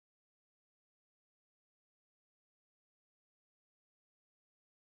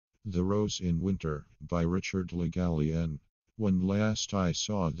The Rose in Winter by Richard Le Gallienne. When last I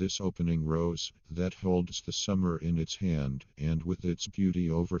saw this opening rose that holds the summer in its hand, and with its beauty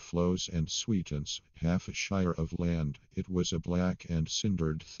overflows and sweetens half a shire of land, it was a black and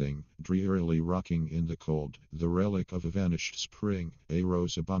cindered thing, drearily rocking in the cold, the relic of a vanished spring, a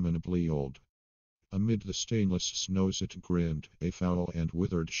rose abominably old. Amid the stainless snows it grinned, a foul and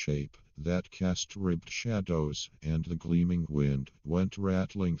withered shape, that cast ribbed shadows, and the gleaming wind went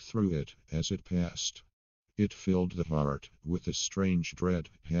rattling through it as it passed. It filled the heart with a strange dread,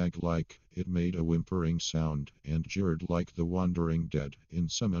 hag-like, it made a whimpering sound, and jeered like the wandering dead in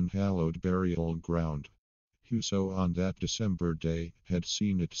some unhallowed burial ground. Whoso on that December day had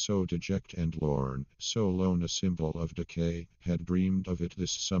seen it so deject and lorn, so lone a symbol of decay, had dreamed of it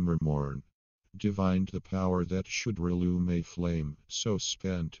this summer morn. Divined the power that should relume a flame so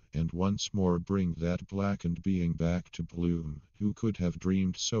spent, and once more bring that blackened being back to bloom. Who could have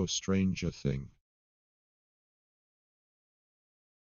dreamed so strange a thing?